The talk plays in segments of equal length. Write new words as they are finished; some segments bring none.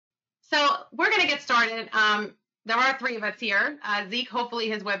we're going to get started. There are three of us here. Zeke, hopefully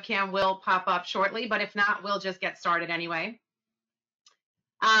his webcam will pop up shortly, but if not, we'll just get started anyway.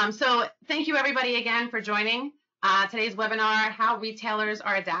 So thank you everybody again for joining today's webinar, How Retailers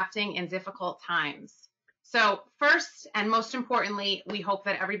Are Adapting in Difficult Times. So first and most importantly, we hope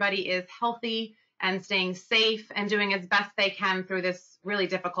that everybody is healthy and staying safe and doing as best they can through this really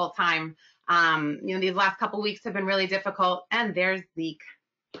difficult time. These last couple weeks have been really difficult, and there's Zeke.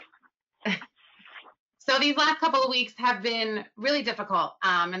 So these last couple of weeks have been really difficult,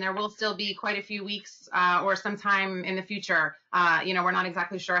 and there will still be quite a few weeks or some time in the future. We're not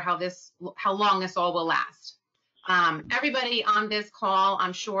exactly sure how long this all will last. Everybody on this call,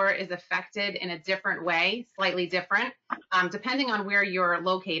 I'm sure, is affected in a different way, slightly different, depending on where you're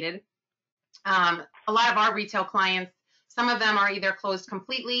located. A lot of our retail clients, some of them are either closed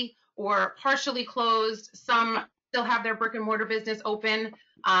completely or partially closed. Some still have their brick and mortar business open,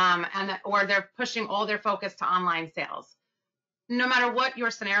 or they're pushing all their focus to online sales. No matter what your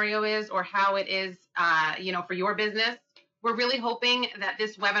scenario is or how it is, for your business, we're really hoping that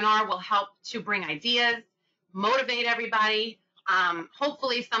this webinar will help to bring ideas, motivate everybody.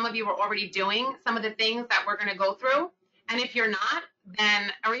 Hopefully some of you are already doing some of the things that we're going to go through. And if you're not,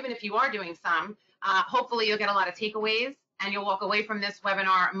 then, or even if you are doing some, hopefully you'll get a lot of takeaways and you'll walk away from this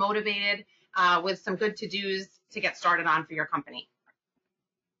webinar motivated with some good to-dos to get started on for your company.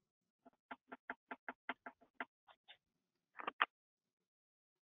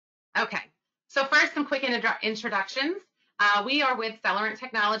 Okay, so first some quick introductions. We are with Celerant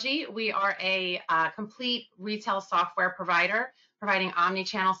Technology. We are a complete retail software provider, providing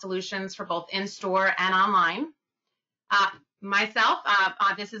omni-channel solutions for both in-store and online. Myself,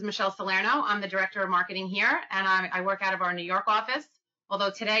 this is Michelle Salerno. I'm the Director of Marketing here, and I work out of our New York office, although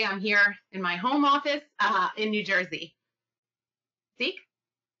today I'm here in my home office in New Jersey. Zeke?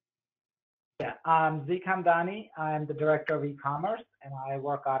 Yeah, Zeke Hamdani. I'm the Director of eCommerce, and I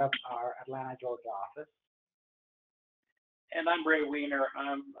work out of our Atlanta, Georgia office. And I'm Ray Weiner.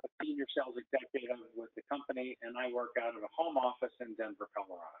 I'm a Senior Sales Executive with the company, and I work out of a home office in Denver,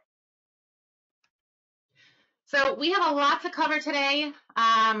 Colorado. So we have a lot to cover today,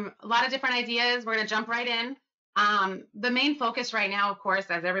 a lot of different ideas. We're going to jump right in. The main focus right now, of course,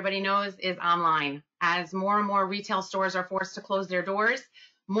 as everybody knows, is online. As more and more retail stores are forced to close their doors,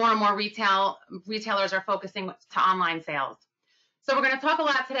 more and more retailers are focusing to online sales. So we're going to talk a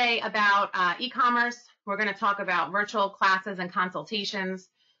lot today about e-commerce. We're going to talk about virtual classes and consultations,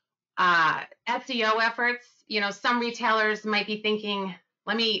 SEO efforts. Some retailers might be thinking,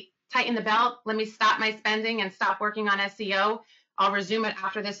 let me tighten the belt, let me stop my spending and stop working on SEO. I'll resume it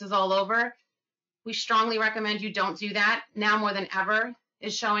after this is all over. We strongly recommend you don't do that. Now more than ever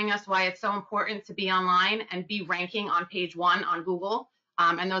is showing us why it's so important to be online and be ranking on page 1 on Google.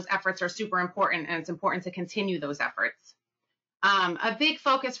 And those efforts are super important, and it's important to continue those efforts. A big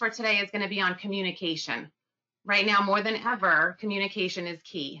focus for today is going to be on communication. Right now, more than ever, communication is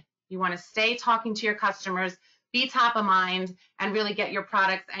key. You want to stay talking to your customers, be top of mind, and really get your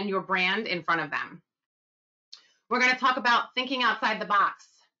products and your brand in front of them. We're going to talk about thinking outside the box,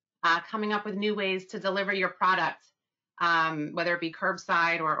 coming up with new ways to deliver your product, whether it be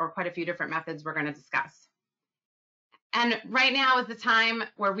curbside or quite a few different methods we're going to discuss. And right now is the time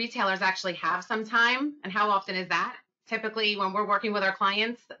where retailers actually have some time. And how often is that? Typically, when we're working with our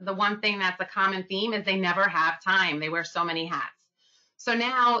clients, the one thing that's a common theme is they never have time. They wear so many hats. So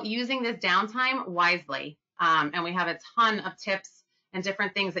now using this downtime wisely, and we have a ton of tips and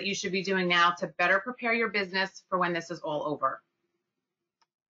different things that you should be doing now to better prepare your business for when this is all over.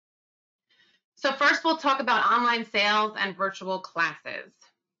 So first, we'll talk about online sales and virtual classes.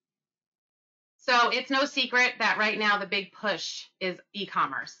 So it's no secret that right now the big push is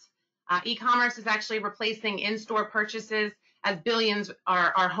e-commerce. E-commerce is actually replacing in-store purchases as billions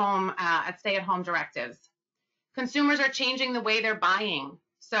are home at stay-at-home directives. Consumers are changing the way they're buying.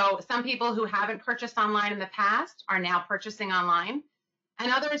 So some people who haven't purchased online in the past are now purchasing online.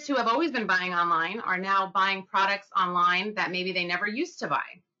 And others who have always been buying online are now buying products online that maybe they never used to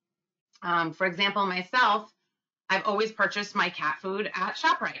buy. For example, myself, I've always purchased my cat food at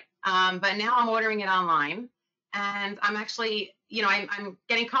ShopRite. But now I'm ordering it online, and I'm actually, I'm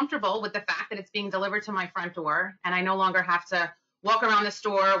getting comfortable with the fact that it's being delivered to my front door, and I no longer have to walk around the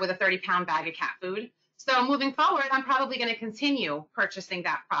store with a 30-pound bag of cat food. So moving forward, I'm probably going to continue purchasing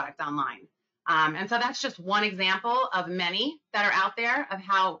that product online. And so that's just one example of many that are out there of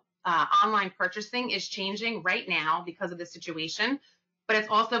how online purchasing is changing right now because of the situation, but it's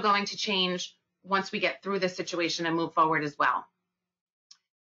also going to change once we get through this situation and move forward as well.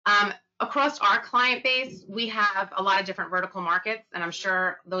 Across our client base, we have a lot of different vertical markets, and I'm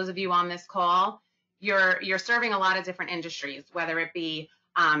sure those of you on this call, you're serving a lot of different industries, whether it be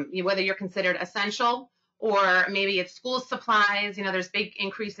whether you're considered essential or maybe it's school supplies. You know, there's big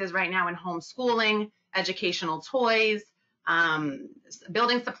increases right now in homeschooling, educational toys,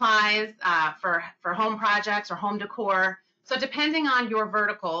 building supplies for home projects or home decor. So depending on your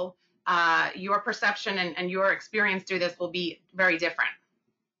vertical, your perception and your experience through this will be very different.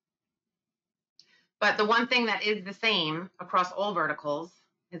 But the one thing that is the same across all verticals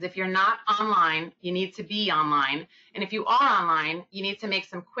is if you're not online, you need to be online. And if you are online, you need to make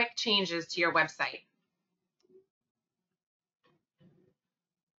some quick changes to your website.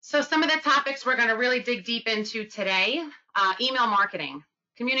 So some of the topics we're going to really dig deep into today, email marketing,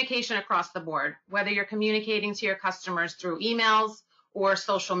 communication across the board, whether you're communicating to your customers through emails or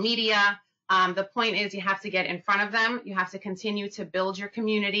social media. The point is you have to get in front of them. You have to continue to build your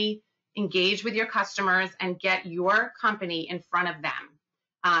community, engage with your customers, and get your company in front of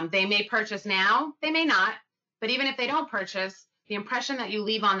them. They may purchase now, they may not, but even if they don't purchase, the impression that you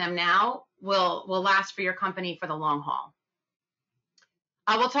leave on them now will last for your company for the long haul.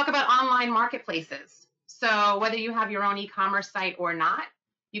 We'll talk about online marketplaces. So whether you have your own e-commerce site or not,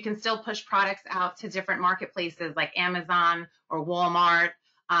 you can still push products out to different marketplaces like Amazon or Walmart,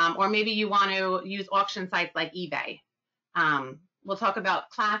 or maybe you want to use auction sites like eBay. We'll talk about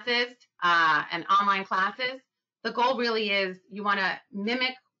classes and online classes. The goal really is you want to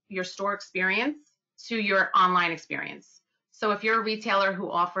mimic your store experience to your online experience. So if you're a retailer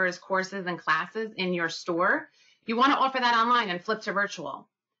who offers courses and classes in your store, you want to offer that online and flip to virtual.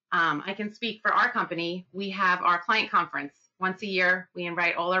 I can speak for our company. We have our client conference once a year. We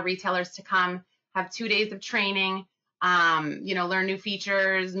invite all our retailers to come, have 2 days of training, learn new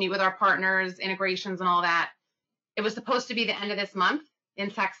features, meet with our partners, integrations and all that. It was supposed to be the end of this month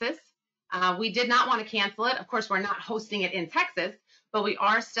in Texas. We did not want to cancel it. Of course, we're not hosting it in Texas, but we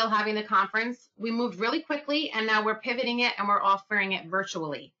are still having the conference. We moved really quickly, and now we're pivoting it, and we're offering it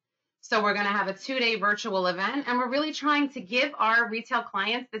virtually. So we're going to have a 2-day virtual event, and we're really trying to give our retail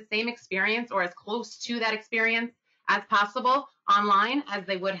clients the same experience or as close to that experience as possible online as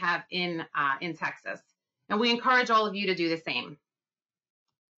they would have in Texas. And we encourage all of you to do the same.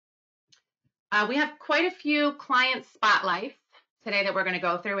 We have quite a few client spotlights today that we're going to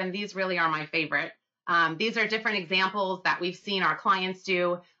go through, and these really are my favorite. These are different examples that we've seen our clients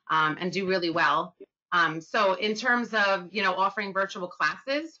do and do really well. So in terms of, offering virtual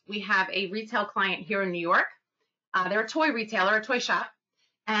classes, we have a retail client here in New York. They're a toy retailer, a toy shop,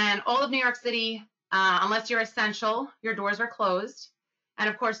 and all of New York City, unless you're essential, your doors are closed. And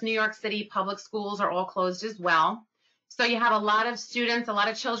of course, New York City public schools are all closed as well. So you have a lot of students, a lot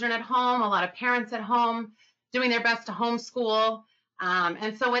of children at home, a lot of parents at home doing their best to homeschool.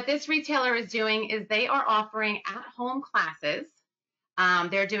 And so what this retailer is doing is they are offering at-home classes.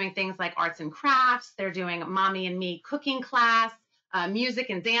 They're doing things like arts and crafts. They're doing mommy and me cooking class, music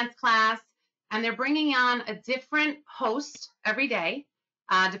and dance class. And they're bringing on a different host every day,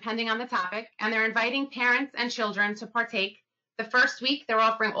 depending on the topic. And they're inviting parents and children to partake. The first week, they're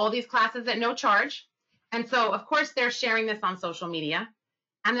offering all these classes at no charge. And so, of course, they're sharing this on social media.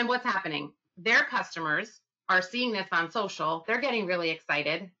 And then what's happening? Their customers are seeing this on social. They're getting really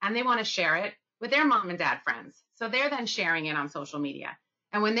excited, and they want to share it with their mom and dad friends. So they're then sharing it on social media.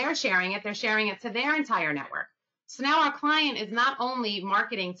 And when they're sharing it to their entire network. So now our client is not only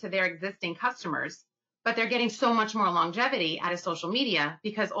marketing to their existing customers, but they're getting so much more longevity out of social media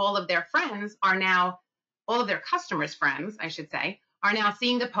because all of their friends are now, all of their customers' friends, I should say, are now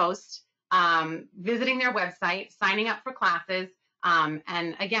seeing the post, visiting their website, signing up for classes.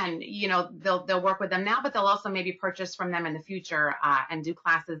 And again, they'll work with them now, but they'll also maybe purchase from them in the future and do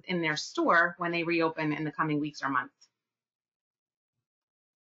classes in their store when they reopen in the coming weeks or months.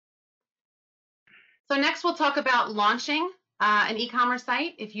 So next we'll talk about launching an e-commerce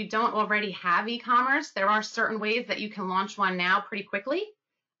site. If you don't already have e-commerce, there are certain ways that you can launch one now pretty quickly.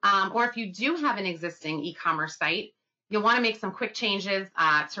 Or if you do have an existing e-commerce site, you'll want to make some quick changes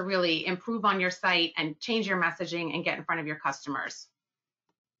to really improve on your site and change your messaging and get in front of your customers.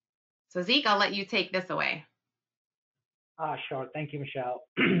 So Zeke, I'll let you take this away. Sure. Thank you, Michelle.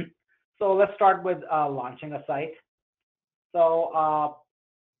 So let's start with launching a site. So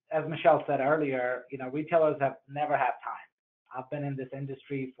as Michelle said earlier, retailers have never had time. I've been in this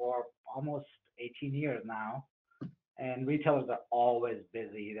industry for almost 18 years now, and retailers are always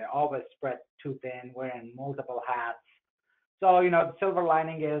busy. They're always spread too thin, wearing multiple hats. So, the silver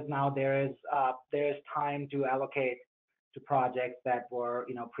lining is now there is time to allocate to projects that were,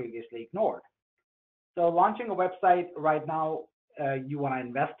 previously ignored. So launching a website right now you want to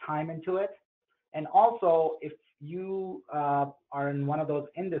invest time into it. And also, if you are in one of those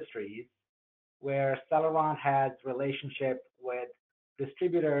industries where Celerant has relationship with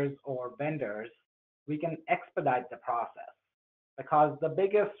distributors or vendors, we can expedite the process, because the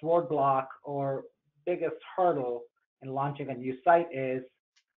biggest roadblock or biggest hurdle in launching a new site is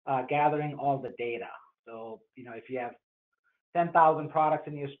gathering all the data. So, if you have 10,000 products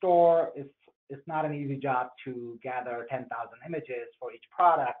in your store, it's not an easy job to gather 10,000 images for each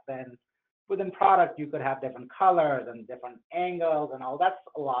product. Then within product, you could have different colors and different angles and all. That's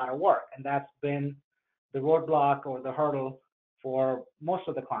a lot of work. And that's been the roadblock or the hurdle for most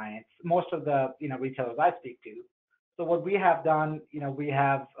of the clients, most of the retailers I speak to. So what we have done, we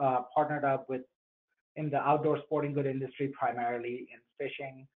have partnered up with, in the outdoor sporting good industry, primarily in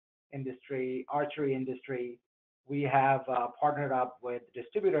fishing industry, archery industry. We have partnered up with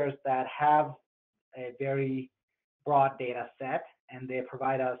distributors that have a very broad data set, and they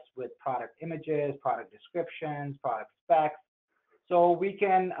provide us with product images, product descriptions, product specs. So we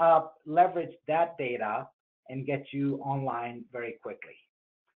can leverage that data and get you online very quickly.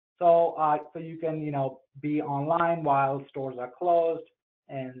 So you can be online while stores are closed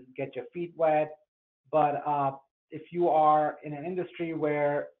and get your feet wet. But if you are in an industry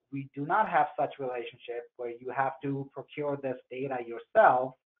where we do not have such relationship, where you have to procure this data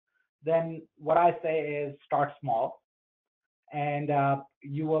yourself, then what I say is start small. And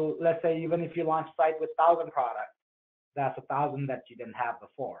you will, let's say, even if you launch site with 1,000 products, that's 1,000 that you didn't have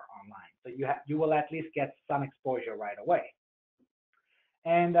before online. So you will at least get some exposure right away.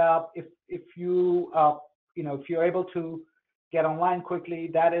 And if you're able to get online quickly,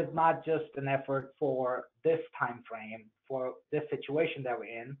 that is not just an effort for this time frame, for this situation that we're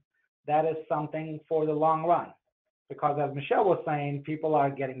in. That is something for the long run, because as Michelle was saying, people are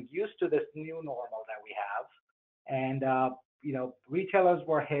getting used to this new normal that we have. And retailers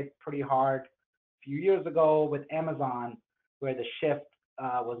were hit pretty hard a few years ago with Amazon, where the shift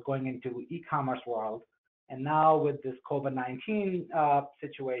was going into e-commerce world. And now with this COVID-19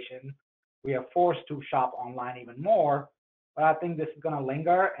 situation, we are forced to shop online even more. But I think this is going to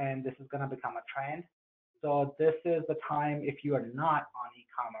linger, and this is going to become a trend. So this is the time, if you are not on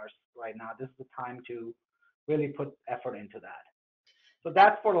e-commerce right now, this is the time to really put effort into that. So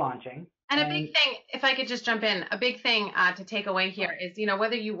that's for launching. And a big thing, if I could just jump in, a big thing to take away here is,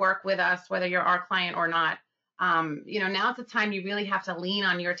 whether you work with us, whether you're our client or not, now's the time you really have to lean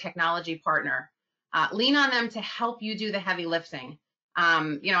on your technology partner. Lean on them to help you do the heavy lifting.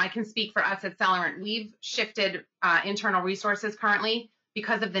 I can speak for us at Celerant. We've shifted internal resources currently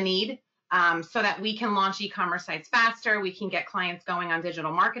because of the need, so that we can launch e-commerce sites faster. We can get clients going on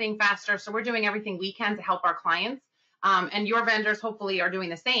digital marketing faster. So we're doing everything we can to help our clients. And your vendors hopefully are doing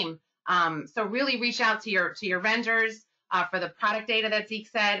the same. So really reach out to your vendors for the product data that Zeke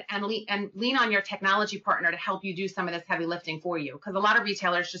said, and lean on your technology partner to help you do some of this heavy lifting for you. Because a lot of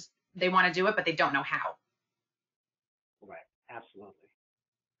retailers they want to do it, but they don't know how. Right, absolutely.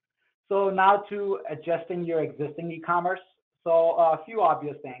 So now to adjusting your existing e-commerce. So a few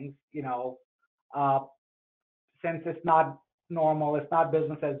obvious things, since it's not normal, it's not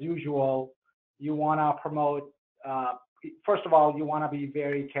business as usual, you want to promote, first of all, you want to be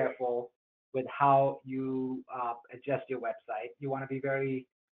very careful with how you adjust your website. You want to be very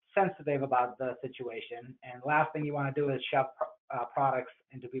sensitive about the situation. And last thing you want to do is shove products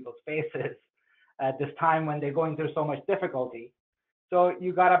into people's faces at this time when they're going through so much difficulty. So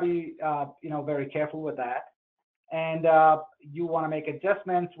you got to be, very careful with that. And you want to make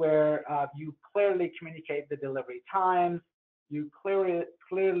adjustments where you clearly communicate the delivery times. You clearly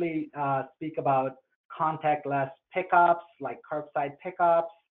speak about contactless pickups, like curbside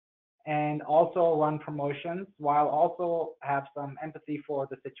pickups, and also run promotions, while also have some empathy for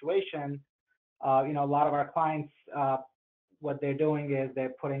the situation. A lot of our clients, what they're doing is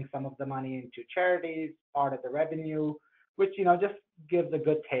they're putting some of the money into charities, part of the revenue, which just gives a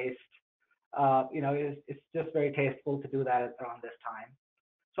good taste. It's just very tasteful to do that around this time.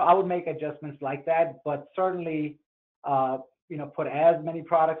 So I would make adjustments like that, but certainly, put as many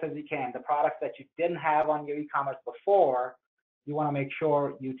products as you can. The products that you didn't have on your e-commerce before, you want to make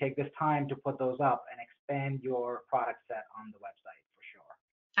sure you take this time to put those up and expand your product set on the website for sure.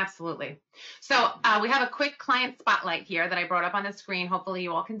 Absolutely. So we have a quick client spotlight here that I brought up on the screen. Hopefully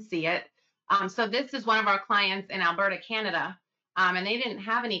you all can see it. So this is one of our clients in Alberta, Canada. And they didn't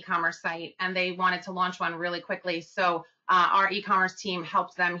have an e-commerce site, and they wanted to launch one really quickly. So our e-commerce team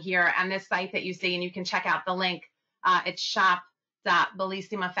helped them here. And this site that you see, and you can check out the link, it's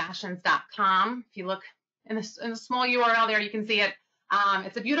shop.bellissimafashions.com. If you look in the small URL there, you can see it.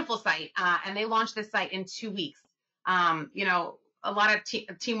 It's a beautiful site, and they launched this site in 2 weeks. a lot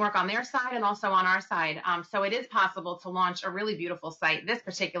of teamwork on their side and also on our side. So it is possible to launch a really beautiful site. This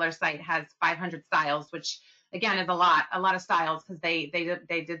particular site has 500 styles, which again is a lot of styles, because they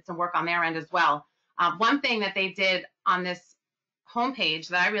did some work on their end as well. One thing that they did on this homepage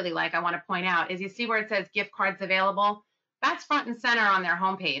that I really like, I want to point out, is you see where it says gift cards available. That's front and center on their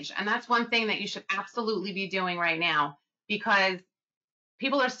homepage, and that's one thing that you should absolutely be doing right now, because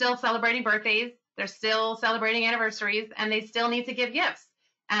people are still celebrating birthdays, they're still celebrating anniversaries, and they still need to give gifts.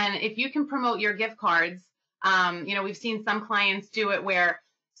 And if you can promote your gift cards, we've seen some clients do it where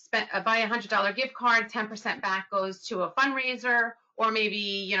buy a $100 gift card, 10% back goes to a fundraiser, or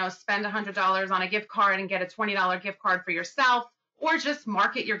maybe, spend $100 on a gift card and get a $20 gift card for yourself, or just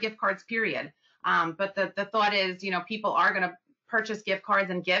market your gift cards, period. But the thought is, people are going to purchase gift cards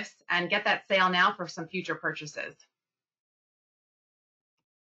and gifts and get that sale now for some future purchases.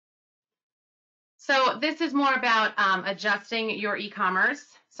 So this is more about adjusting your e-commerce.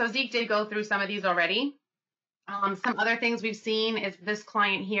 So Zeke did go through some of these already. Some other things we've seen is this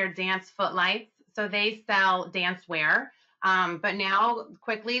client here, Dance Footlights. So they sell dance wear, but now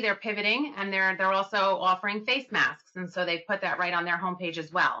quickly they're pivoting, and they're also offering face masks. And so they put that right on their homepage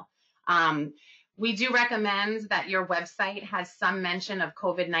as well. We do recommend that your website has some mention of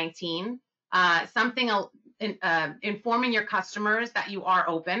COVID-19, something informing your customers that you are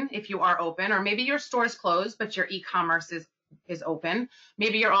open, if you are open, or maybe your store's closed, but your e-commerce is open.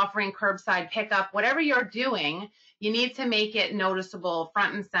 Maybe you're offering curbside pickup. Whatever you're doing, you need to make it noticeable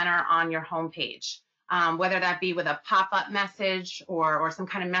front and center on your homepage, whether that be with a pop-up message or some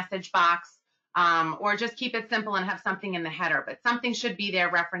kind of message box, or just keep it simple and have something in the header. But something should be there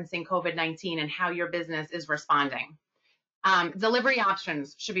referencing COVID-19 and how your business is responding. Delivery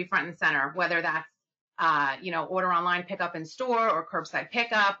options should be front and center, whether that's order online, pick up in store, or curbside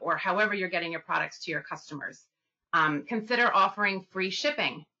pickup, or however you're getting your products to your customers. Consider offering free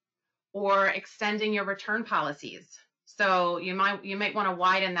shipping or extending your return policies. So you might want to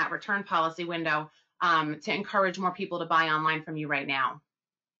widen that return policy window to encourage more people to buy online from you right now.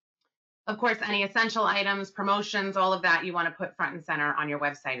 Of course, any essential items, promotions, all of that you want to put front and center on your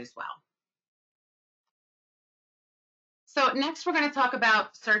website as well. So next we're going to talk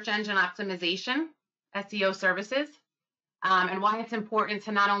about search engine optimization, SEO services, and why it's important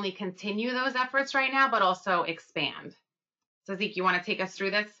to not only continue those efforts right now, but also expand. So Zeke, you want to take us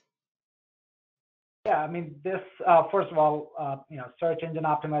through this? Yeah, I mean, this, first of all, search engine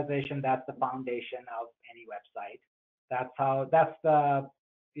optimization, that's the foundation of any website. That's the,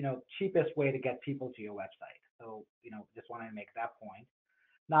 cheapest way to get people to your website. So, just wanted to make that point.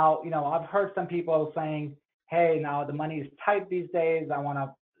 Now, I've heard some people saying, hey, now the money is tight these days. I want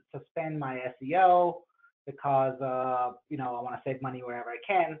to suspend my SEO because, I want to save money wherever I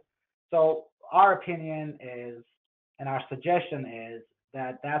can. So our opinion is, and our suggestion is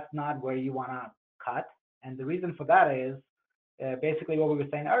that that's not where you want to cut. And the reason for that is basically what we were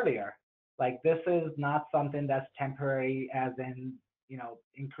saying earlier. Like, this is not something that's temporary, as in,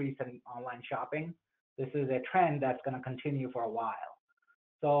 increase in online shopping. This is a trend that's going to continue for a while.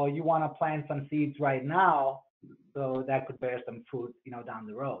 So you want to plant some seeds right now, so that could bear some fruit, down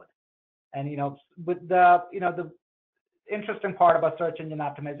the road. And, with the interesting part about search engine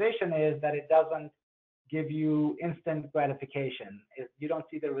optimization is that it doesn't give you instant gratification. You don't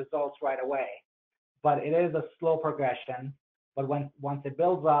see the results right away, but it is a slow progression. But once it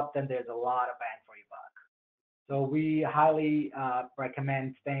builds up, then there's a lot of bang for your buck. So we highly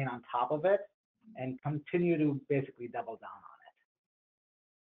recommend staying on top of it and continue to basically double down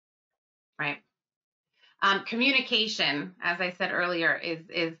on it. Right. Communication, as I said earlier,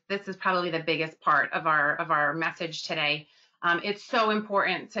 this is probably the biggest part of our message today. It's so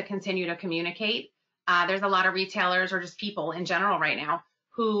important to continue to communicate. There's a lot of retailers, or just people in general right now,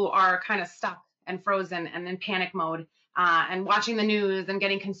 who are kind of stuck and frozen and in panic mode, and watching the news and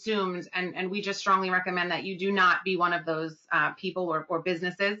getting consumed. And we just strongly recommend that you do not be one of those people or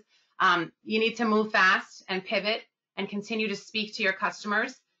businesses. You need to move fast and pivot and continue to speak to your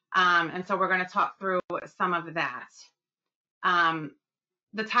customers. And so we're going to talk through some of that.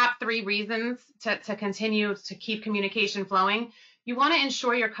 The top 3 reasons to continue to keep communication flowing: you want to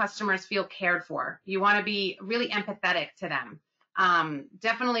ensure your customers feel cared for. You want to be really empathetic to them.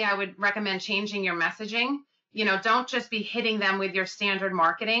 Definitely, I would recommend changing your messaging. Don't just be hitting them with your standard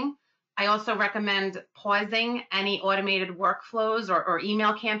marketing. I also recommend pausing any automated workflows or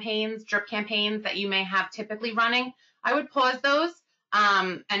email campaigns, drip campaigns that you may have typically running. I would pause those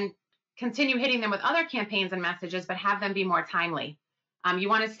and continue hitting them with other campaigns and messages, but have them be more timely. You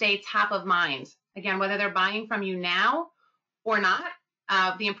want to stay top of mind. Again, whether they're buying from you now or not,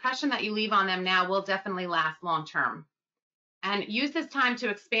 the impression that you leave on them now will definitely last long term. And use this time to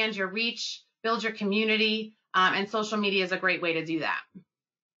expand your reach, build your community, and social media is a great way to do that.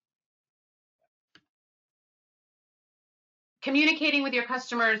 Communicating with your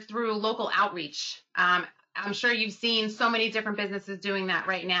customers through local outreach. I'm sure you've seen so many different businesses doing that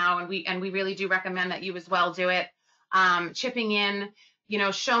right now, and we really do recommend that you as well do it. Chipping in,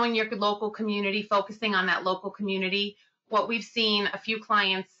 showing your local community, focusing on that local community. What we've seen a few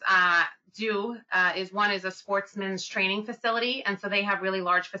clients do is one is a sportsman's training facility, and so they have really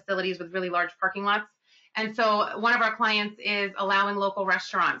large facilities with really large parking lots. And so one of our clients is allowing local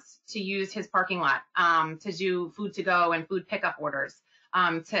restaurants to use his parking lot to do food to go and food pickup orders,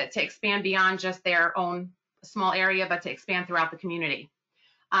 to expand beyond just their own small area, but to expand throughout the community.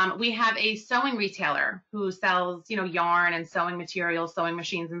 We have a sewing retailer who sells, yarn and sewing materials, sewing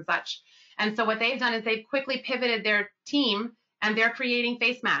machines and such. And so what they've done is they've quickly pivoted their team, and they're creating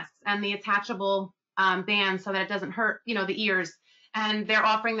face masks and the attachable bands so that it doesn't hurt, the ears. And they're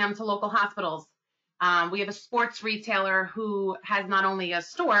offering them to local hospitals. We have a sports retailer who has not only a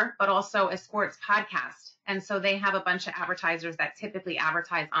store, but also a sports podcast. And so they have a bunch of advertisers that typically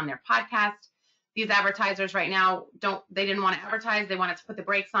advertise on their podcast. These advertisers right now didn't want to advertise. They wanted to put the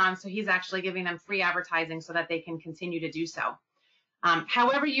brakes on. So he's actually giving them free advertising so that they can continue to do so.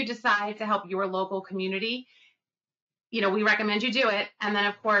 However you decide to help your local community, we recommend you do it. And then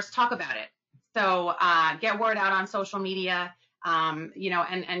of course, talk about it. So get word out on social media, and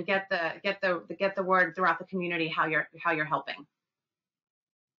get the word throughout the community how you're helping.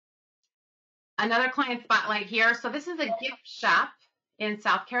 Another client spotlight here. So this is a gift shop in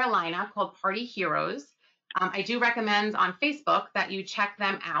South Carolina called Party Heroes. I do recommend on Facebook that you check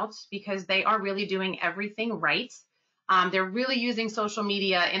them out because they are really doing everything right. They're really using social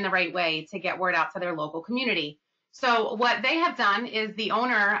media in the right way to get word out to their local community. So what they have done is the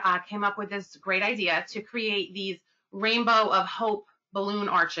owner came up with this great idea to create these rainbow of hope balloon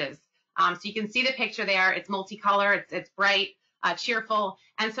arches. So you can see the picture there. It's multicolor, it's bright, cheerful.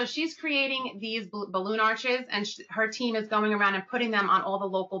 And so she's creating these balloon arches, and her team is going around and putting them on all the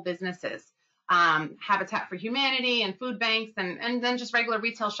local businesses, Habitat for Humanity and food banks, and then just regular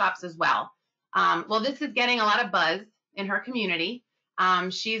retail shops as well. Well, this is getting a lot of buzz in her community.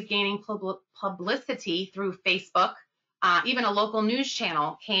 She's gaining publicity through Facebook. Even a local news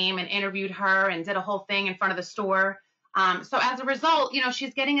channel came and interviewed her and did a whole thing in front of the store. So as a result,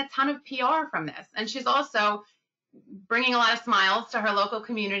 she's getting a ton of PR from this. And she's also bringing a lot of smiles to her local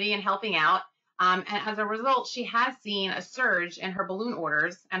community and helping out. And as a result, she has seen a surge in her balloon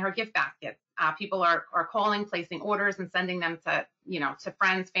orders and her gift baskets. People are calling, placing orders, and sending them to, to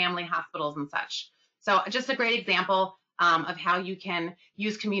friends, family, hospitals, and such. So just a great example of how you can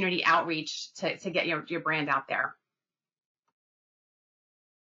use community outreach to get your brand out there.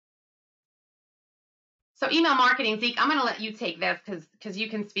 So email marketing, Zeke, I'm going to let you take this because you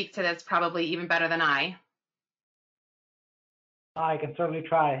can speak to this probably even better than I. I can certainly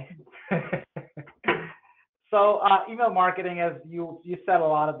try. So email marketing, as you said a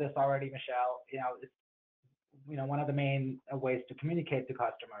lot of this already, Michelle. It's one of the main ways to communicate to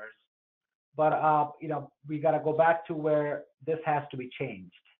customers. But we got to go back to where this has to be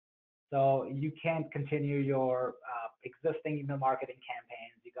changed. So you can't continue your existing email marketing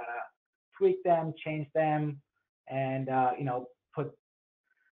campaigns. You got to tweak them, change them, and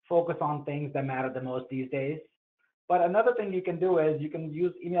focus on things that matter the most these days. But another thing you can do is you can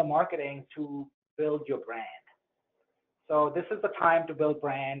use email marketing to build your brand. So this is the time to build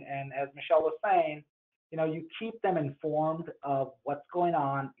brand. And as Michelle was saying, you keep them informed of what's going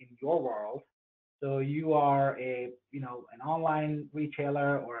on in your world. So you are an online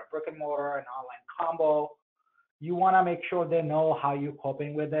retailer or a brick and mortar, an online combo. You want to make sure they know how you're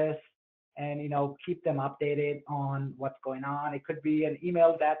coping with this, and keep them updated on what's going on. It could be an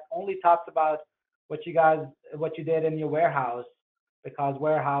email that only talks about what you did in your warehouse, because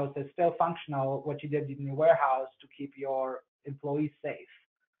warehouse is still functional, what you did in your warehouse to keep your employees safe.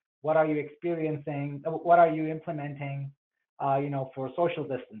 What are you experiencing? What are you implementing, for social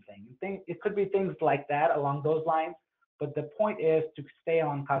distancing? It could be things like that along those lines, but the point is to stay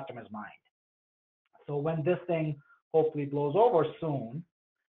on customers' mind. So when this thing hopefully blows over soon,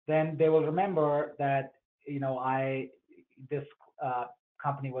 then they will remember that, this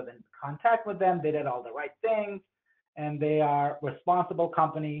company was in contact with them, they did all the right things, and they are a responsible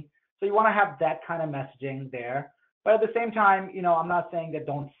company. So you want to have that kind of messaging there. But at the same time, I'm not saying that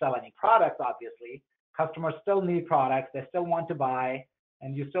don't sell any products, obviously. Customers still need products, they still want to buy,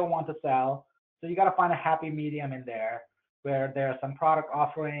 and you still want to sell. So you got to find a happy medium in there where there are some product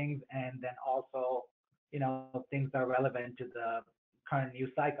offerings and then also, things that are relevant to the current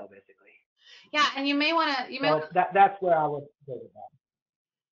news cycle, basically. Yeah, and you may want to, So that's where I would go with that.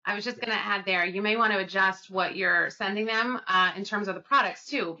 I was just Yeah. going to add there, you may want to adjust what you're sending them in terms of the products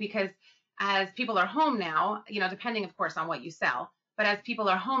too, because as people are home now, depending of course on what you sell, but as people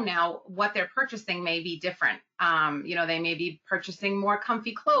are home now, what they're purchasing may be different. They may be purchasing more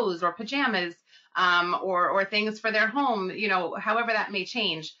comfy clothes or pajamas, or things for their home, however that may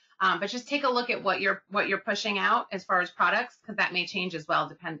change. But just take a look at what you're pushing out as far as products, because that may change as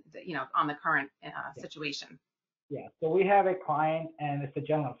well, on the current situation. Yeah, so we have a client and it's a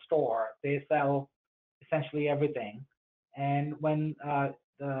general store. They sell essentially everything. And when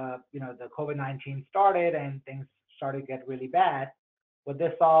the COVID-19 started and things started to get really bad, what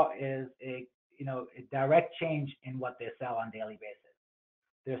they saw is a direct change in what they sell on a daily basis.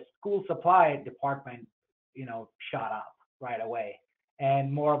 Their school supply department, shot up right away,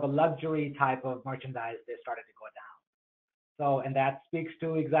 and more of a luxury type of merchandise, they started to go down. So, and that speaks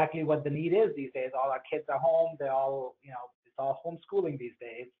to exactly what the need is these days. All our kids are home. They all, it's all homeschooling these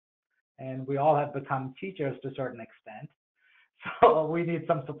days. And we all have become teachers to a certain extent. So we need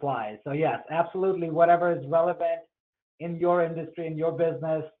some supplies. So yes, absolutely. Whatever is relevant in your industry, in your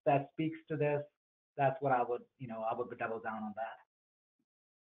business that speaks to this, that's what I would double down on that.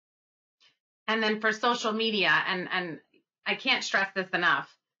 And then for social media, and I can't stress this enough,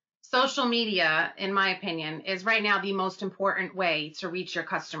 social media, in my opinion, is right now the most important way to reach your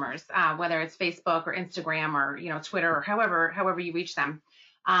customers, whether it's Facebook or Instagram or Twitter or however you reach them.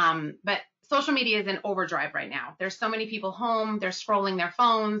 But social media is in overdrive right now. There's so many people home. They're scrolling their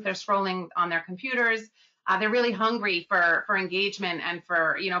phones. They're scrolling on their computers. They're really hungry for engagement and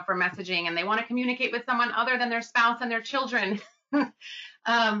for messaging, and they want to communicate with someone other than their spouse and their children.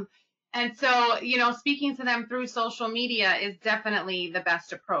 And so, speaking to them through social media is definitely the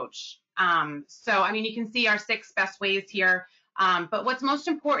best approach. So, I mean, you can see our 6 best ways here. But what's most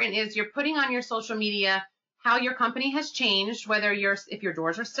important is you're putting on your social media how your company has changed, if your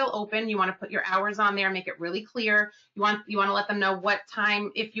doors are still open, you want to put your hours on there, make it really clear. You want to let them know what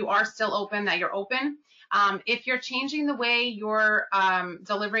time, if you are still open, that you're open. If you're changing the way you're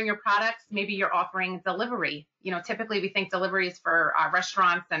delivering your products, maybe you're offering delivery. Typically we think delivery is for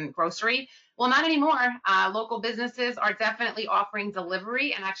restaurants and grocery. Well, not anymore. Local businesses are definitely offering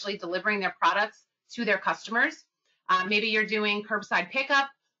delivery and actually delivering their products to their customers. Maybe you're doing curbside pickup.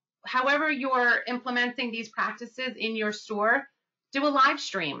 However you're implementing these practices in your store, do a live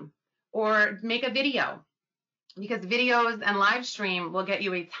stream or make a video, because videos and live stream will get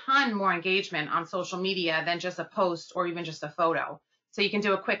you a ton more engagement on social media than just a post or even just a photo. So you can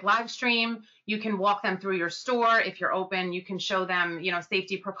do a quick live stream. You can walk them through your store. If you're open, you can show them,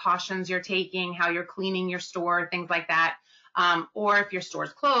 safety precautions you're taking, how you're cleaning your store, things like that. Or if your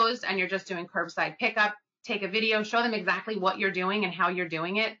store's closed and you're just doing curbside pickup, take a video, show them exactly what you're doing and how you're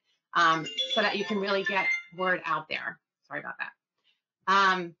doing it, so that you can really get word out there. Sorry about that.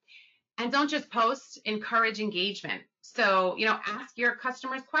 And don't just post, encourage engagement. So, ask your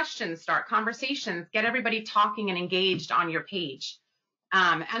customers questions, start conversations, get everybody talking and engaged on your page.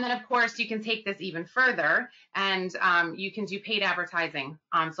 And then, of course, you can take this even further, and you can do paid advertising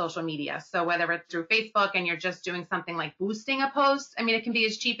on social media. So whether it's through Facebook and you're just doing something like boosting a post, I mean, it can be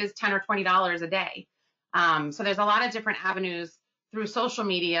as cheap as $10 or $20 a day. So there's a lot of different avenues through social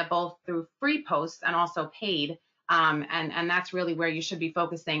media, both through free posts and also paid. And that's really where you should be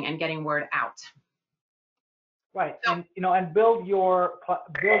focusing and getting word out. Right, and and build your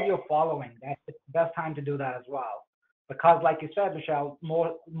following. That's the best time to do that as well, because like you said, Michelle,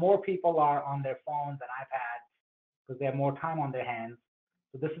 more people are on their phones and iPads because they have more time on their hands.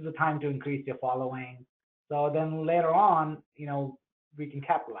 So this is the time to increase your following. So then later on, we can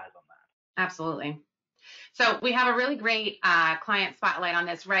capitalize on that. Absolutely. So we have a really great client spotlight on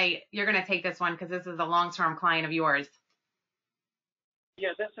this, right? You're going to take this one because this is a long-term client of yours.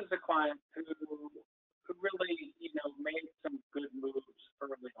 Yeah, this is a client who really, made some good moves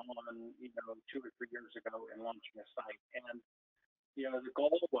early on, 2 or 3 years ago in launching a site. And, the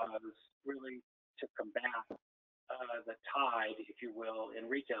goal was really to combat the tide, if you will, in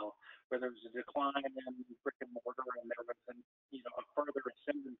retail, where there was a decline in brick and mortar and there was a further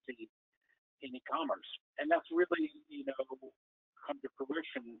ascendancy in e-commerce. And that's really, come to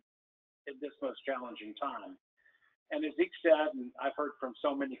fruition in this most challenging time. And as Zeke said, and I've heard from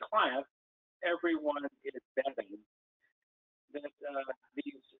so many clients, everyone is betting that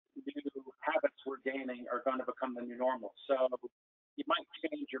these new habits we're gaining are going to become the new normal. So you might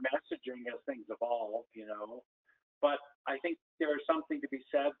change your messaging as things evolve, but I think there's something to be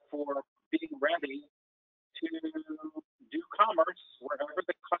said for being ready to do commerce however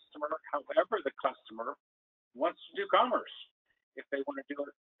the customer wants to do commerce. If they want to do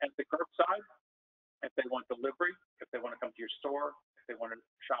it at the curbside, if they want delivery, if they want to come to your store, if they want to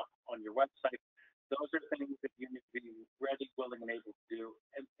shop on your website. Those are things that you need to be ready, willing, and able to do.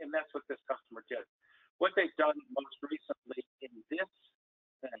 And that's what this customer did. What they've done most recently in this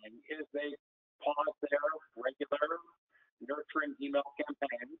thing is they paused their regular nurturing email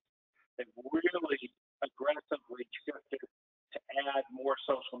campaigns. They've really aggressively shifted to add more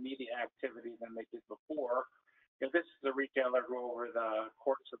social media activity than they did before. This is a retailer who, over the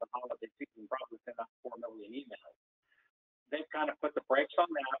course of the holiday season, probably sent out 4 million emails. They've kind of put the brakes on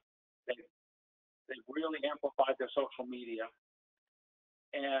that. They've really amplified their social media,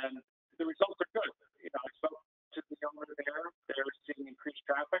 and the results are good. I spoke to the owner there. They're seeing increased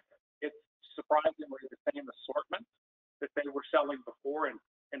traffic. It's surprisingly the same assortment that they were selling before in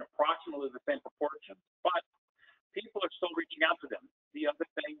approximately the same proportions, but people are still reaching out to them. The other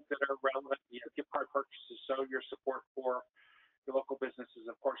things that are relevant, gift card purchases, show your support for your local business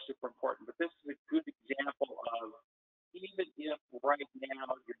is, of course, super important. But this is a good example of, even if right now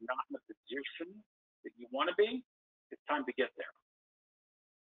you're not in the position that you want to be, it's time to get there.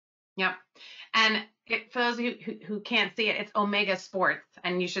 Yep. And for those of you who can't see it, it's Omega Sports,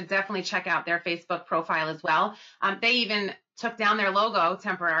 and you should definitely check out their Facebook profile as well. They even took down their logo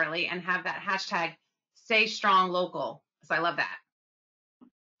temporarily and have that hashtag Stay Strong Local. So I love that.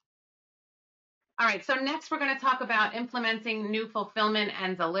 All right, so next we're going to talk about implementing new fulfillment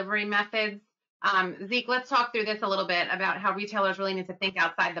and delivery methods. Zeke, let's talk through this a little bit about how retailers really need to think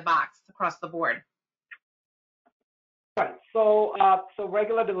outside the box across the board. Right. So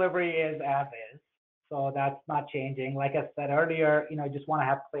regular delivery is as is. So that's not changing. Like I said earlier, you just want to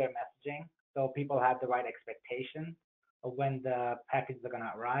have clear messaging so people have the right expectation of when the packages are going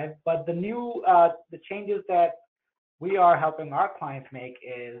to arrive. But the changes that we are helping our clients make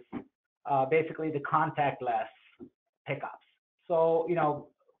is basically the contactless pickups. So,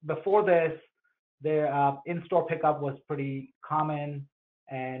 before this, the in-store pickup was pretty common,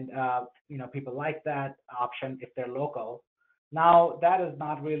 and people like that option if they're local. Now that is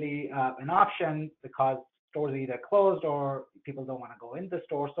not really an option because stores are either closed or people don't want to go in the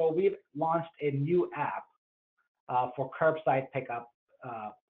store. So we've launched a new app for curbside pickup.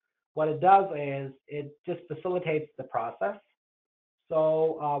 What it does is it just facilitates the process.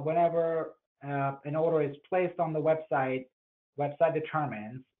 So whenever an order is placed on the website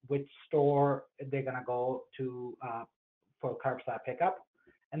determines which store they're going to go to for curbside pickup.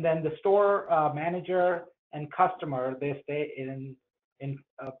 And then the store manager and customer, they stay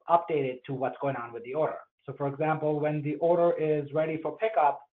updated to what's going on with the order. So for example, when the order is ready for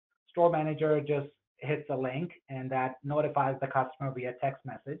pickup, store manager just hits a link, and that notifies the customer via text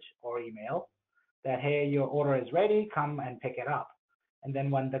message or email that, hey, your order is ready, come and pick it up. And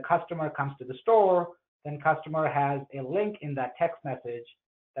then when the customer comes to the store, then customer has a link in that text message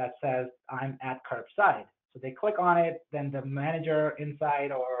that says, I'm at curbside. So they click on it, then the manager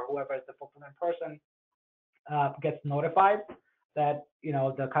inside or whoever is the fulfillment person gets notified that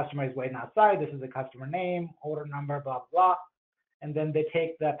the customer is waiting outside. This is the customer name, order number, blah, blah. And then they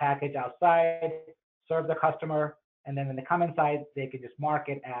take the package outside, serve the customer, and then when they come inside, they can just mark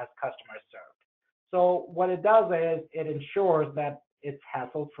it as customer served. So what it does is it ensures that it's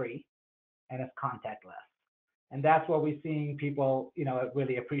hassle-free and it's contactless. And that's what we're seeing people,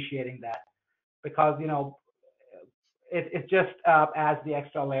 really appreciating that, because, it just adds the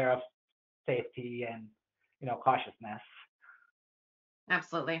extra layer of safety and, cautiousness.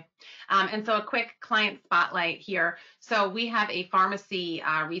 Absolutely. And so a quick client spotlight here. So we have a pharmacy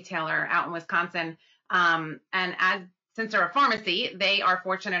retailer out in Wisconsin. And since they're a pharmacy, they are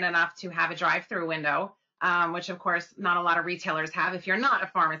fortunate enough to have a drive-through window, which of course not a lot of retailers have if you're not a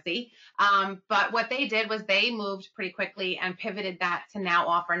pharmacy. But what they did was they moved pretty quickly and pivoted that to now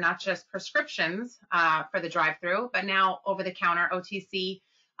offer not just prescriptions for the drive-through, but now over-the-counter OTC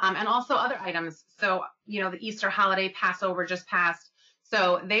and also other items. So, the Easter holiday, Passover just passed.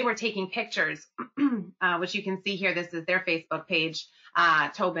 So they were taking pictures, which you can see here. This is their Facebook page,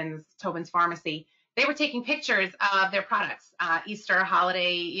 Tobin's Pharmacy. They were taking pictures of their products, Easter,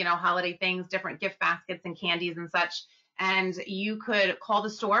 holiday things, different gift baskets and candies and such. And you could call the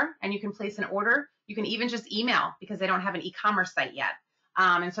store and you can place an order. You can even just email because they don't have an e-commerce site yet.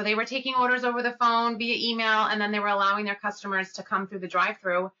 And so they were taking orders over the phone via email, and then they were allowing their customers to come through the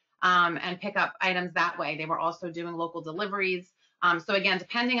drive-through and pick up items that way. They were also doing local deliveries. So again,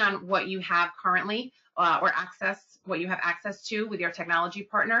 depending on what you have currently or what you have access to with your technology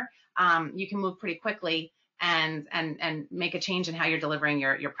partner, you can move pretty quickly and make a change in how you're delivering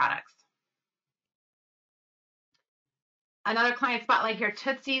your products. Another client spotlight here,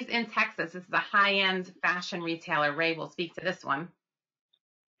 Tootsie's in Texas. This is a high-end fashion retailer. Ray will speak to this one.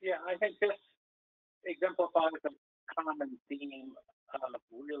 Yeah, I think this exemplifies a common theme of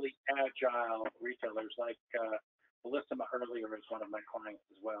really agile retailers like Melissa earlier is one of my clients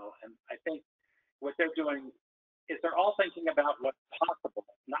as well. And I think what they're doing is they're all thinking about what's possible,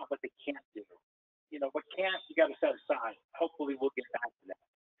 not what they can't do. You know, what can't, you got to set aside. Hopefully we'll get back to that.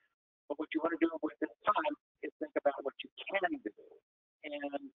 But what you want to do with this time is think about what you can do.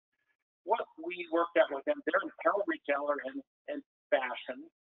 And what we worked out with them, they're an apparel retailer in fashion,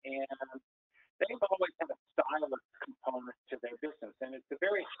 and they've always had a stylist component to their business, and it's a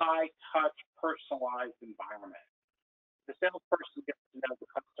very high touch, personalized environment. The salesperson gets to know the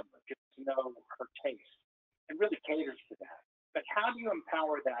customer, gets to know her taste, and really caters to that. But how do you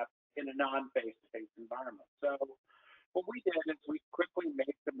empower that in a non-face-to-face environment? So what we did is we quickly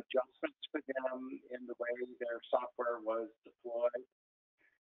made some adjustments for them in the way their software was deployed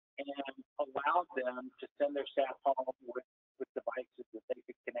and allowed them to send their staff home with devices that they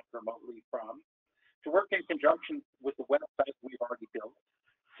could connect remotely from, to work in conjunction with the website we've already built,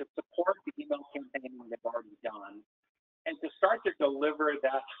 to support the email campaigning they've already done, and to start to deliver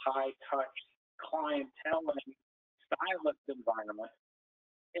that high-touch clienteling stylist environment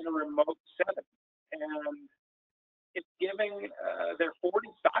in a remote setting. And it's giving their 40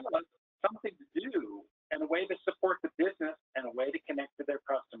 stylists something to do and a way to support the business and a way to connect to their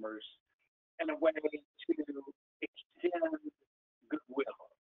customers and a way to extend goodwill.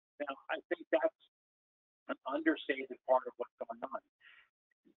 Now, I think that's an understated part of what's going on.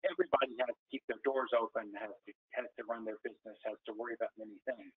 Everybody has to keep their doors open, has to run their business, has to worry about many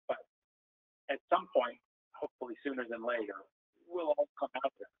things. But at some point, hopefully sooner than later, we'll all come out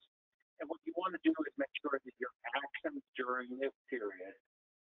of this. And what you want to do is make sure that your actions during this period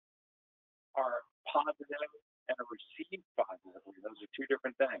are positive and are received positively. Those are two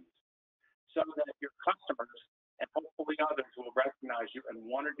different things. So that your customers and hopefully others will recognize you and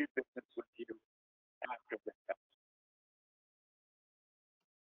want to do business with you after this.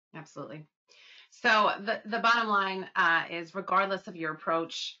 Absolutely. So the bottom line is, regardless of your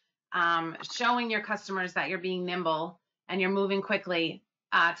approach, showing your customers that you're being nimble and you're moving quickly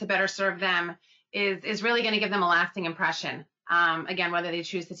to better serve them is really going to give them a lasting impression. Again, whether they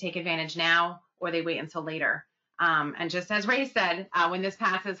choose to take advantage now or they wait until later. And just as Ray said, when this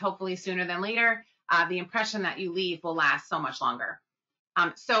passes, hopefully sooner than later, the impression that you leave will last so much longer.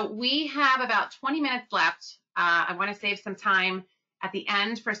 So we have about 20 minutes left. I want to save some time at the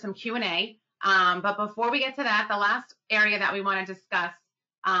end for some Q&A. But before we get to that, the last area that we want to discuss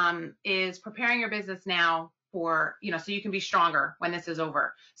is preparing your business now for, so you can be stronger when this is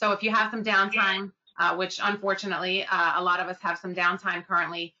over. So if you have some downtime, which unfortunately a lot of us have some downtime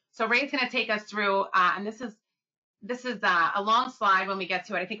currently. So Ray's going to take us through, and this is a long slide when we get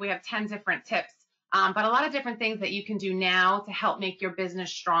to it. I think we have 10 different tips, but a lot of different things that you can do now to help make your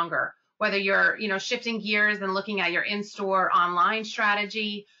business stronger. Whether you're, shifting gears and looking at your in-store online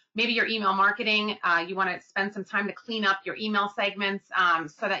strategy, maybe your email marketing, you want to spend some time to clean up your email segments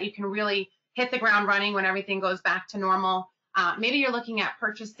so that you can really hit the ground running when everything goes back to normal. Maybe you're looking at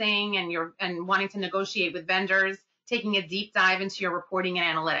purchasing and wanting to negotiate with vendors, taking a deep dive into your reporting and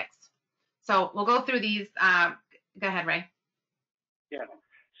analytics. So we'll go through these. Go ahead, Ray. Yeah.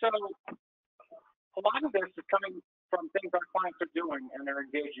 So a lot of this is coming from things our clients are doing and they're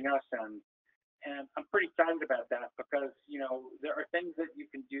engaging us in. And I'm pretty excited about that because, there are things that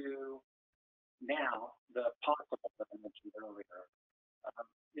you can do now, the possible that I mentioned earlier,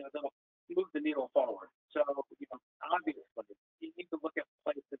 that'll move the needle forward. So, obviously, you need to look at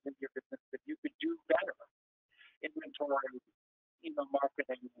places in your business that you could do better. Inventory,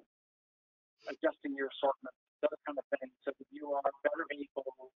 marketing, adjusting your assortment, those kind of things, so that you are better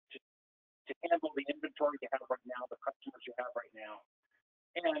able to handle the inventory you have right now, the customers you have right now,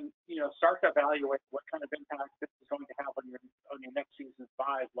 and start to evaluate what kind of impact this is going to have on your next season's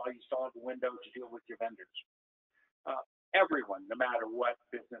buys while you still have the window to deal with your vendors. Everyone, no matter what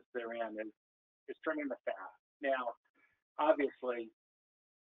business they're in, is trimming the fat. Now, obviously,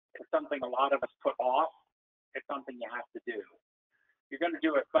 it's something a lot of us put off. It's something you have to do. You're going to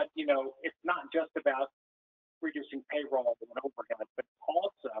do it, but it's not just about reducing payroll and overhead, but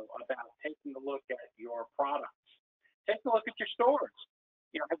also about taking a look at your products. Take a look at your stores.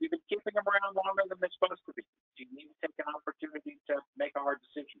 Have you been keeping them around longer than they're supposed to be? Do you need to take an opportunity to make a hard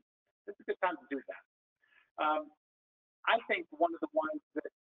decision? This is a good time to do that. I think one of the ones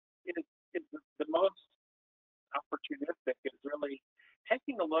that is the most opportunistic is really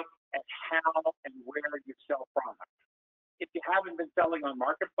taking a look at how and where you sell product. If you haven't been selling on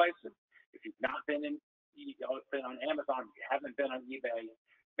marketplaces, if you've not been been on Amazon, if you haven't been on eBay,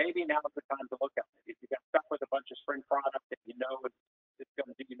 maybe now is the time to look at it. If you got stuck with a bunch of spring product that it's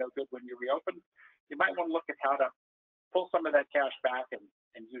going to do you good when you reopen, you might want to look at how to pull some of that cash back and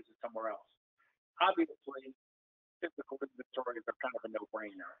use it somewhere else. Obviously, physical inventories are kind of a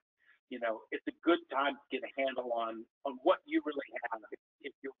no-brainer. It's a good time to get a handle on what you really have.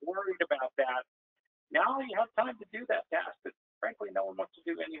 If you're worried about that, now you have time to do that task that frankly no one wants to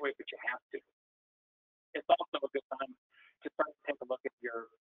do anyway, but you have to. It's also a good time to start to take a look at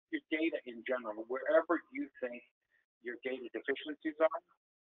your data in general. Wherever you think your data deficiencies are,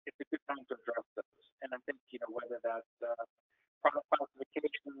 it's a good time to address those. And I think, whether that's product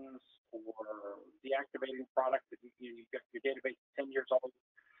classifications or deactivating product that you've got your database 10 years old,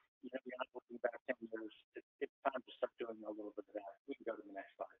 you're not looking back 10 years. It's time to start doing a little bit of that. We can go to the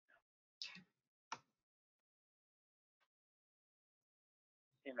next slide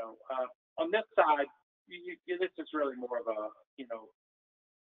now. On this side, this is really more of a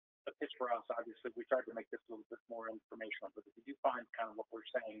pitch for us. Obviously, we tried to make this a little bit more informational, but if you do find kind of what we're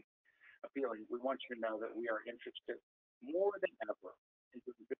saying appealing, we want you to know that we are interested more than ever in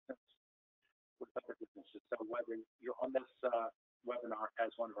doing business with other businesses. So whether you're on this webinar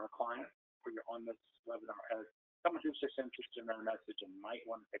as one of our clients, or you're on this webinar as someone who's just interested in our message and might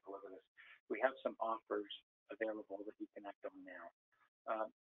want to take a look at this, we have some offers available that you can act on now.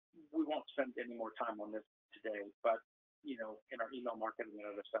 We won't spend any more time on this today, but in our email marketing and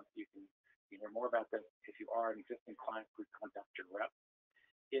other stuff, you can hear more about this. If you are an existing client, please contact your rep.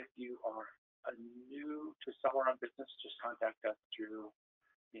 If you are a new to Celerant business, just contact us through,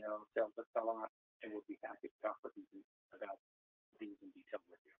 sales at Celerant, and we'll be happy to talk with you about these in detail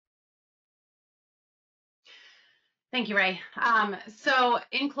with you. Thank you, Ray. So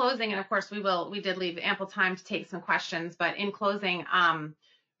in closing, and of course we did leave ample time to take some questions, but in closing,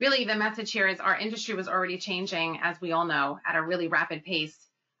 really the message here is our industry was already changing, as we all know, at a really rapid pace.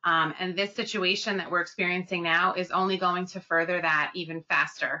 And this situation that we're experiencing now is only going to further that even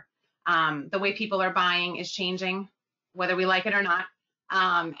faster. The way people are buying is changing, whether we like it or not,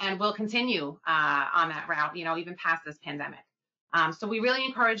 and we'll continue on that route, even past this pandemic. So we really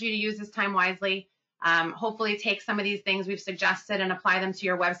encourage you to use this time wisely. Hopefully take some of these things we've suggested and apply them to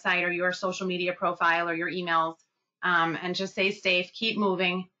your website or your social media profile or your emails, and just stay safe, keep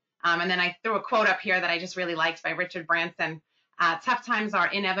moving. And then I threw a quote up here that I just really liked by Richard Branson. Tough times are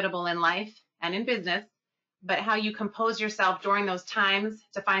inevitable in life and in business, but how you compose yourself during those times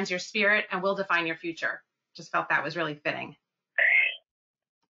defines your spirit and will define your future. Just felt that was really fitting.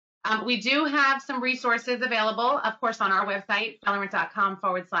 We do have some resources available, of course, on our website,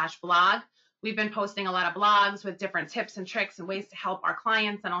 celerant.com/blog. We've been posting a lot of blogs with different tips and tricks and ways to help our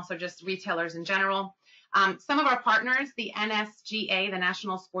clients and also just retailers in general. Some of our partners, the NSGA, the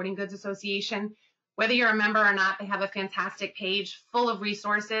National Sporting Goods Association, whether you're a member or not, they have a fantastic page full of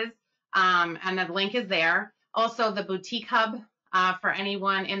resources, and the link is there. Also, the Boutique Hub, for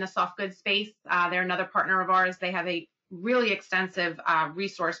anyone in the soft goods space, they're another partner of ours. They have a really extensive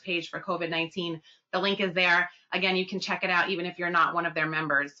resource page for COVID-19. The link is there. Again, you can check it out even if you're not one of their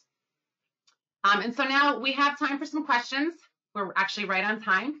members. And so now we have time for some questions. We're actually right on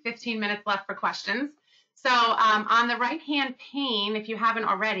time, 15 minutes left for questions. So on the right-hand pane, if you haven't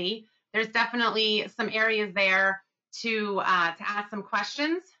already, there's definitely some areas there to ask some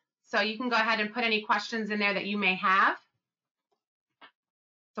questions. So you can go ahead and put any questions in there that you may have.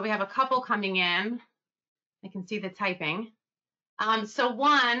 So we have a couple coming in. I can see the typing. So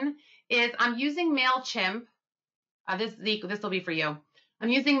one is, I'm using MailChimp. This will be for you. I'm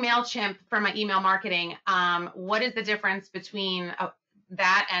using MailChimp for my email marketing. What is the difference between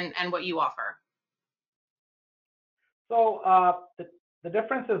that and what you offer? So the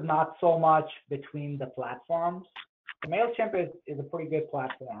difference is not so much between the platforms. MailChimp is a pretty good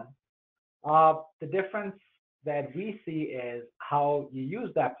platform. The difference that we see is how you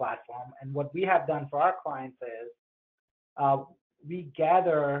use that platform. And what we have done for our clients is we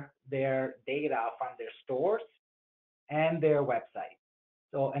gather their data from their stores and their website.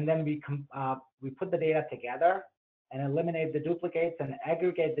 So, and then we put the data together and eliminate the duplicates and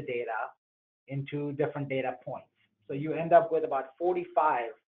aggregate the data into different data points. So you end up with about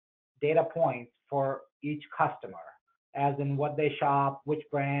 45 data points for each customer, as in what they shop, which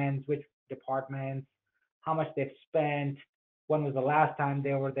brands, which departments, how much they've spent, when was the last time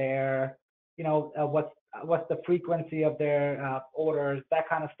they were there, what's the frequency of their orders, that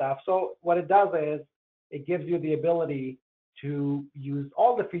kind of stuff. So what it does is it gives you the ability to use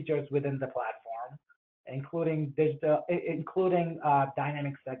all the features within the platform, including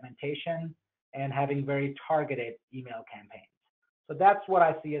dynamic segmentation and having very targeted email campaigns. So that's what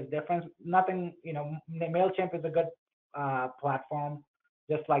I see as difference. Nothing, MailChimp is a good platform,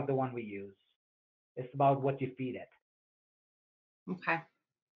 just like the one we use. It's about what you feed it. Okay.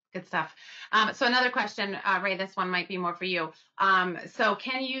 Good stuff. So another question, Ray, this one might be more for you. So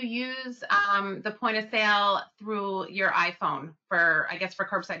can you use the point of sale through your iPhone for, I guess, for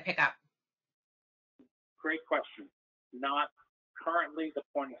curbside pickup? Great question. Not currently the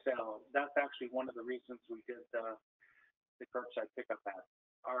point of sale. That's actually one of the reasons we did the curbside pickup app.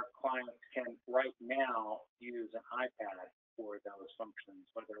 Our clients can right now use an iPad for those functions,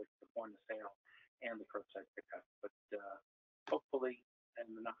 whether it's the point of sale and the curbside pickup. But hopefully,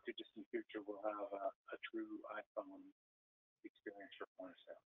 in the not too distant future, we'll have a true iPhone experience for point of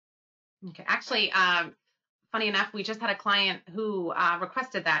sale. Okay. Actually, funny enough, we just had a client who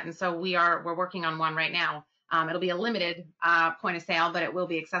requested that, and so we're working on one right now. It'll be a limited point of sale, but it will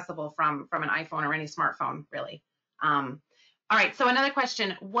be accessible from an iPhone or any smartphone, really. All right. So another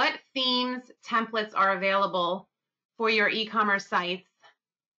question: what themes, templates are available for your e-commerce sites?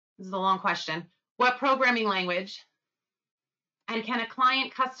 This is a long question. What programming language? And can a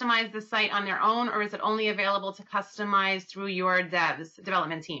client customize the site on their own, or is it only available to customize through your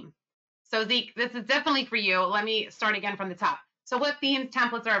development team? So Zeke, this is definitely for you. Let me start again from the top. So what themes,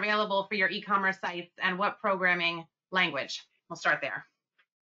 templates are available for your e-commerce sites, and what programming language? We'll start there.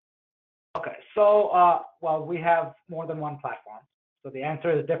 Okay, so well, we have more than one platform. So the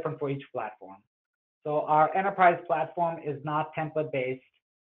answer is different for each platform. So our enterprise platform is not template-based.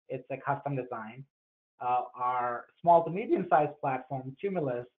 It's a custom design. Our small to medium-sized platform,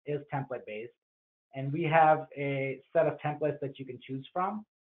 Cumulus, is template-based. And we have a set of templates that you can choose from.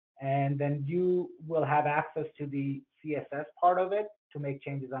 And then you will have access to the CSS part of it to make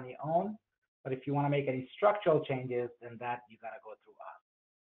changes on your own. But if you want to make any structural changes, then that you got to go through us.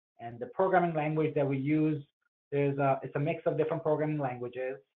 And the programming language that we use, it's a mix of different programming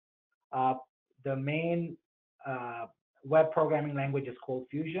languages. The main web programming language is called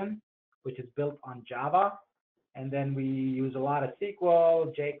Fusion, which is built on Java. And then we use a lot of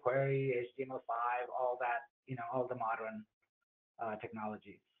SQL, jQuery, HTML5, all that, all the modern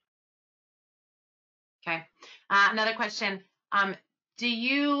technologies. Okay. Another question. Do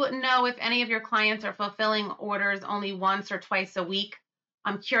you know if any of your clients are fulfilling orders only once or twice a week?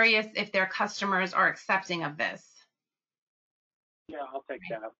 I'm curious if their customers are accepting of this. Yeah, I'll take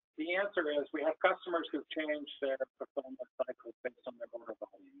that. The answer is we have customers who've changed their fulfillment cycle based on their order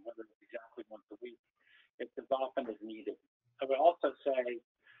volume, whether it's exactly once a week. It's as often as needed. I would also say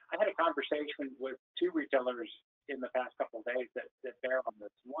I had a conversation with two retailers in the past couple of days that bear on this.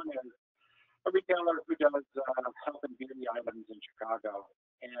 One is a retailer who does health and beauty items in Chicago,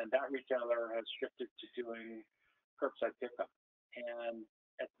 and that retailer has shifted to doing curbside pickup. And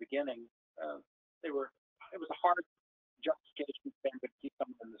at the beginning, it was a hard justification for them to keep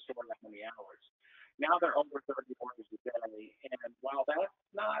someone in the store that many hours. Now they're over 30 orders a day, and while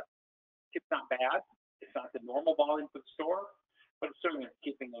it's not bad, it's not the normal volume for the store, but it's certainly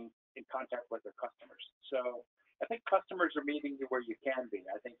keeping them in contact with their customers. So I think customers are meeting you where you can be.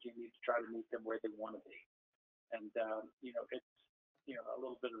 I think you need to try to meet them where they want to be. And, it's, a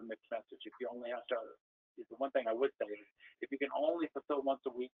little bit of a mixed message. If you only have to, the one thing I would say is if you can only fulfill once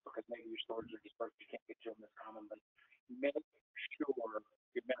a week because maybe your stores are dispersed, you can't get to them as commonly, make sure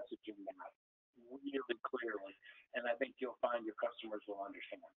you're messaging that really clearly. And I think you'll find your customers will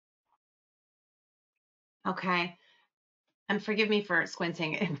understand. Okay. And forgive me for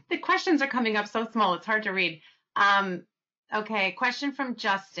squinting. The questions are coming up so small, it's hard to read. Okay, question from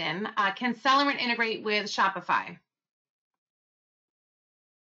Justin. Can Celerant integrate with Shopify?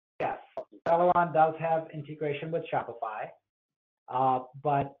 Yes, Celerant does have integration with Shopify,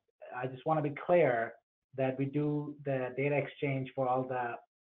 but I just want to be clear that we do the data exchange for all the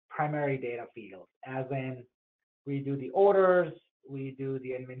primary data fields, as in we do the orders, we do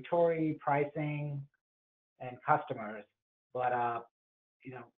the inventory, pricing, and customers. But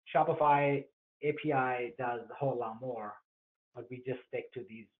Shopify API does a whole lot more, but we just stick to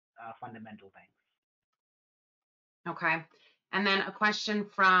these fundamental things. Okay. And then a question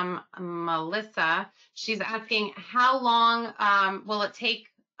from Melissa. She's asking, how long will it take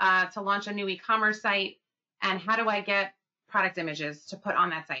to launch a new e-commerce site, and how do I get product images to put on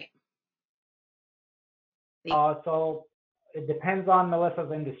that site? So it depends on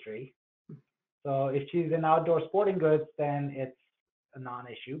Melissa's industry. So if she's in outdoor sporting goods, then it's a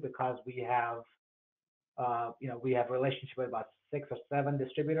non-issue because we have, we have a relationship with about 6 or 7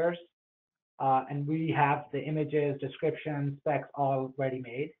 distributors, and we have the images, descriptions, specs all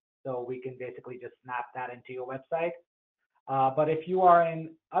ready-made. So we can basically just snap that into your website. But if you are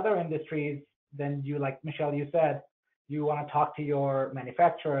in other industries, then you, like Michelle, you said, you want to talk to your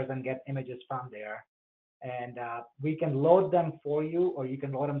manufacturers and get images from there. And we can load them for you, or you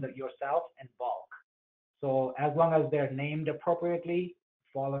can load them yourself in bulk. So as long as they're named appropriately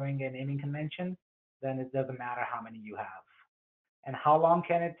following a naming convention, then it doesn't matter how many you have. And how long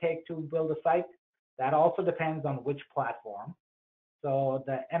can it take to build a site? That also depends on which platform. So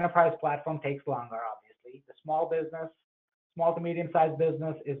the enterprise platform takes longer, obviously. The small business, small to medium-sized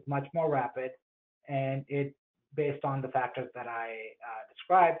business is much more rapid, and it based on the factors that I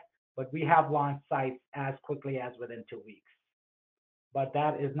described. But we have launched sites as quickly as within 2 weeks. But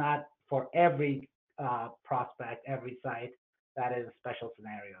that is not for every prospect, every site. That is special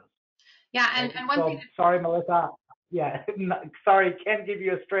scenarios. Yeah, and one so, thing. Sorry, Melissa. Yeah, sorry, can't give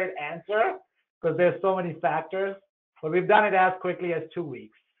you a straight answer because there's so many factors. But we've done it as quickly as 2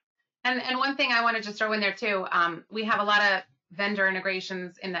 weeks. And one thing I want to just throw in there too, we have a lot of vendor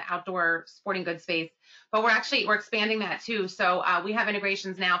integrations in the outdoor sporting goods space, but we're expanding that too. So we have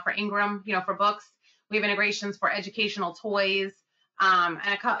integrations now for Ingram, for books. We have integrations for educational toys,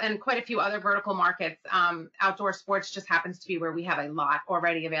 and quite a few other vertical markets. Outdoor sports just happens to be where we have a lot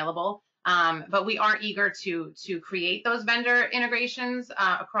already available. But we are eager to create those vendor integrations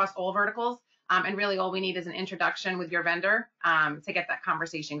across all verticals. And really all we need is an introduction with your vendor to get that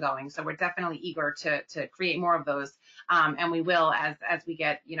conversation going. So we're definitely eager to create more of those. And we will as we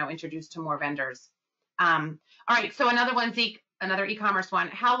get, introduced to more vendors. All right. So another one, Zeke, another e-commerce one.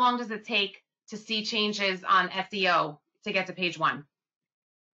 How long does it take to see changes on SEO to get to page 1?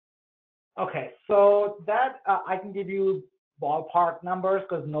 Okay. So that I can give you ballpark numbers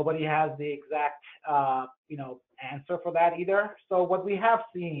because nobody has the exact, answer for that either. So what we have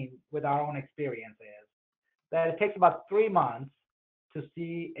seen with our own experience is that it takes about 3 months to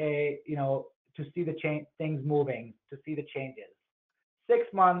see things moving, to see the changes.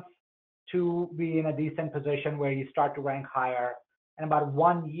 6 months to be in a decent position where you start to rank higher, and about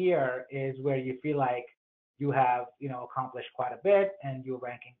 1 year is where you feel like you have, accomplished quite a bit and you're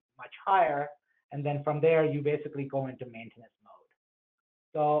ranking much higher. And then from there, you basically go into maintenance mode.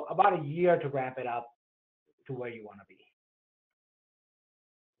 So about a year to ramp it up to where you want to be.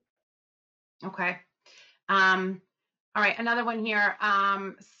 Okay. All right, another one here.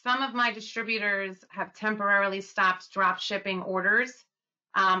 Some of my distributors have temporarily stopped drop shipping orders.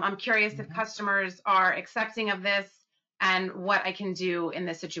 I'm curious if customers are accepting of this and what I can do in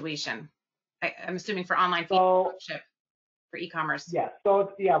this situation. I'm assuming for online drop ship for e-commerce. Yeah.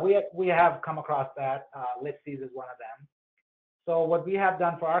 So yeah, we have come across that. Listies is one of them. So what we have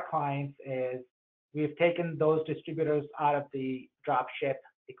done for our clients is we've taken those distributors out of the drop ship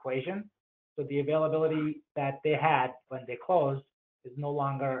equation. So the availability that they had when they closed is no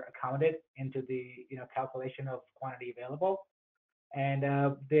longer accounted into the calculation of quantity available. And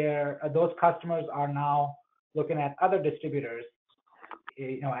those customers are now looking at other distributors,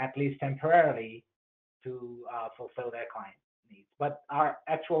 at least temporarily, to fulfill their client needs. But our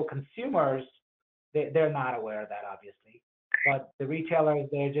actual consumers, they're not aware of that, obviously. But the retailers,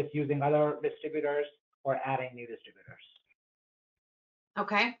 they're just using other distributors or adding new distributors.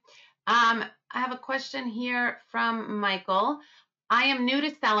 Okay. I have a question here from Michael. I am new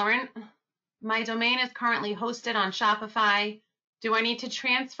to Celerant. My domain is currently hosted on Shopify. Do I need to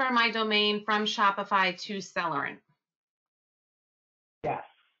transfer my domain from Shopify to Celerant? Yes.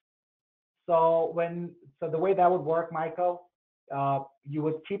 So the way that would work, Michael, you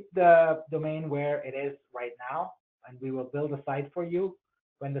would keep the domain where it is right now, and we will build a site for you.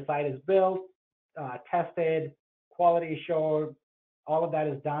 When the site is built, tested, quality assured, all of that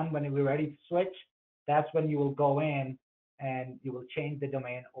is done. When we're ready to switch, that's when you will go in and you will change the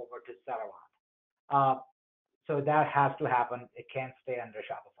domain over to Celerant. So that has to happen. It can't stay under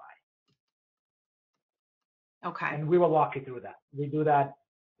Shopify. Okay. And we will walk you through that. We do that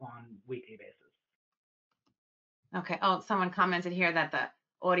on weekly basis. Okay. Oh, someone commented here that the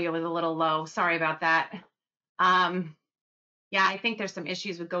audio was a little low. Sorry about that. Yeah, I think there's some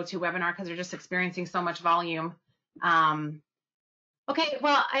issues with GoToWebinar because they're just experiencing so much volume. Okay,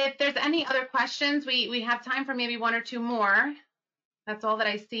 well, if there's any other questions, we have time for maybe 1 or 2 more. That's all that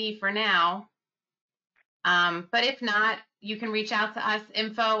I see for now. But if not, you can reach out to us,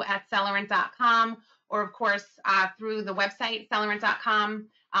 info@celerant.com, or of course, through the website, celerant.com.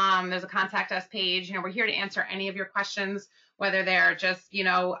 There's a contact us page. We're here to answer any of your questions, whether they're just,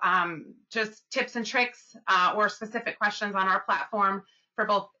 just tips and tricks or specific questions on our platform for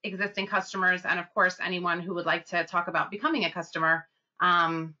both existing customers and, of course, anyone who would like to talk about becoming a customer.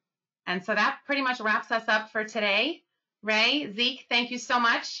 And so that pretty much wraps us up for today. Ray, Zeke, thank you so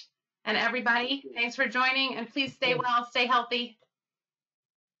much. And everybody, thanks for joining. And please stay well, stay healthy.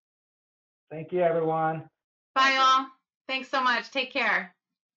 Thank you, everyone. Bye, all. Thanks so much. Take care.